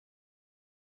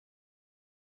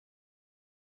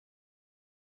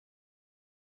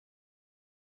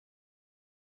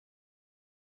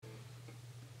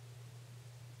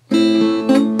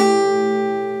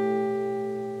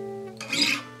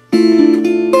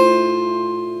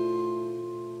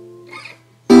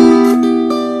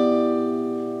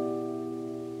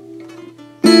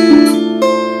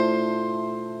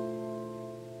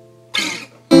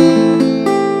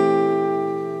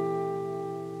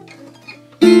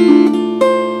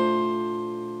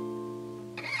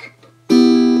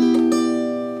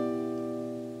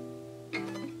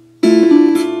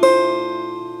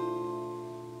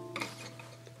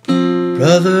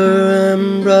Mother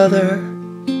and brother,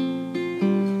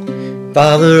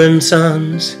 father and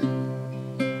sons,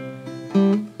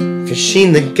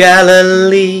 fishing the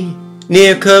Galilee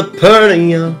near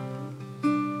Capernaum.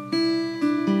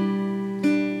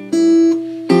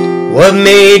 What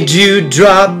made you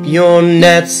drop your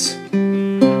nets?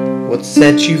 What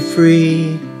set you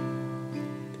free?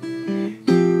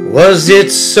 Was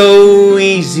it so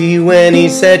easy when he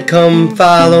said, "Come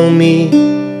follow me"?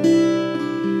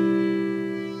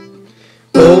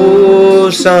 Oh,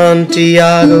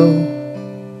 Santiago,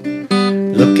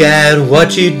 look at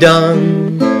what you've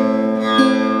done.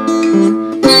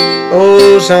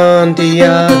 Oh,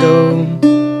 Santiago,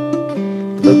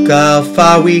 look how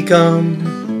far we come.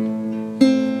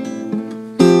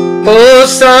 Oh,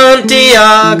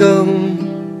 Santiago,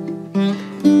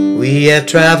 we have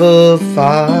traveled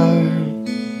far.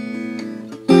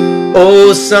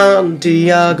 Oh,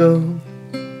 Santiago,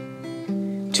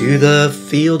 to the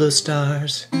field of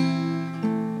stars.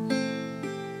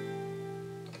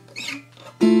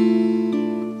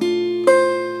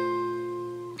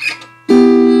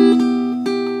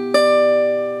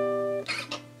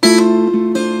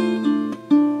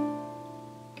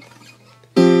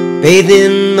 Bathed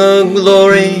in the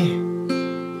glory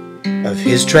of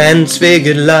his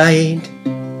transfigured light,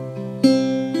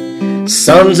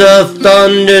 sons of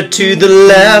thunder to the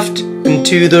left and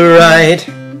to the right.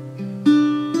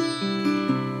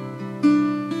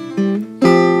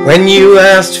 When you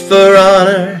asked for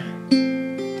honor,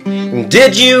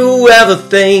 did you ever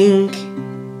think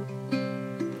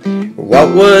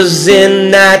what was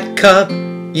in that cup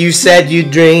you said you'd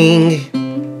drink?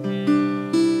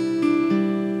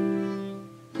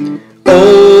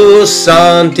 Oh,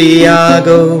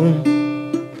 Santiago,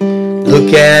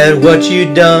 look at what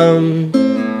you've done.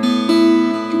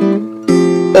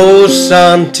 Oh,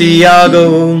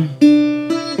 Santiago,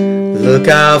 look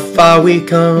how far we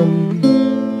come.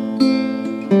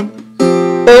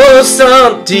 Oh,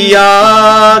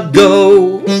 Santiago,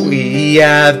 we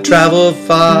have traveled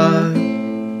far.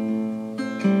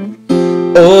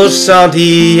 Oh,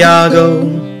 Santiago,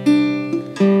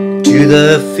 to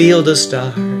the field of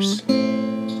stars.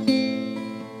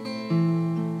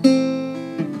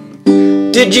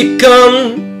 Did you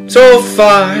come so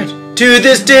far to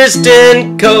this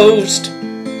distant coast?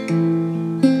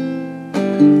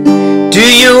 Do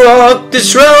you walk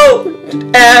this road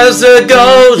as a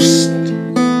ghost,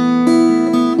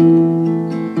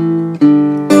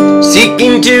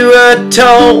 seeking to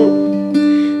atone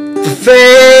for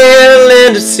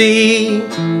failing to see?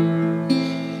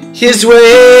 His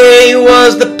way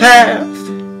was the path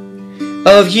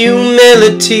of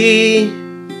humility.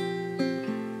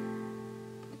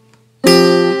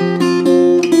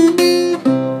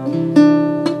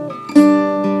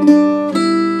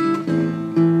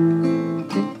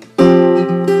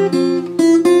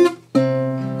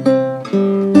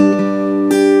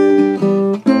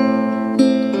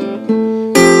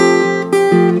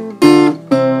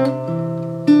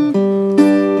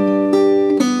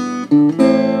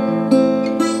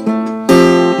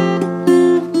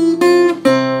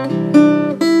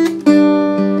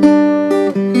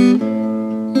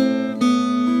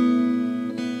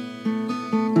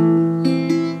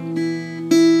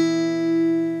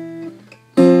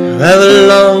 However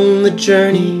long the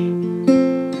journey,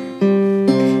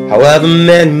 however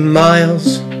many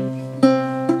miles,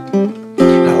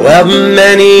 however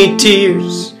many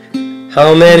tears,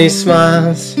 how many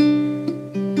smiles,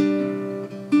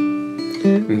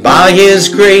 by His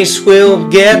grace we'll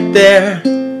get there,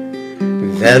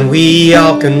 then we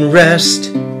all can rest,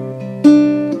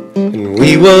 and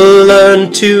we will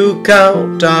learn to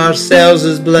count ourselves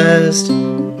as blessed.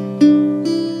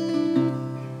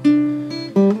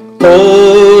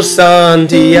 Oh,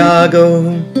 Santiago,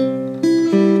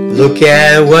 look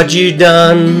at what you've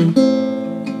done.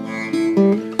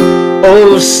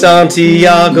 Oh,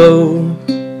 Santiago,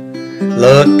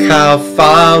 look how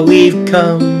far we've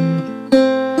come.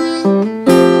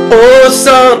 Oh,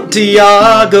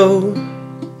 Santiago,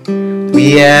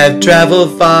 we have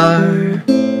traveled far.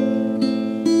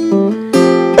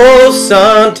 Oh,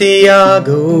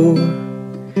 Santiago,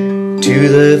 to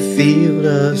the field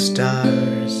of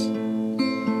stars.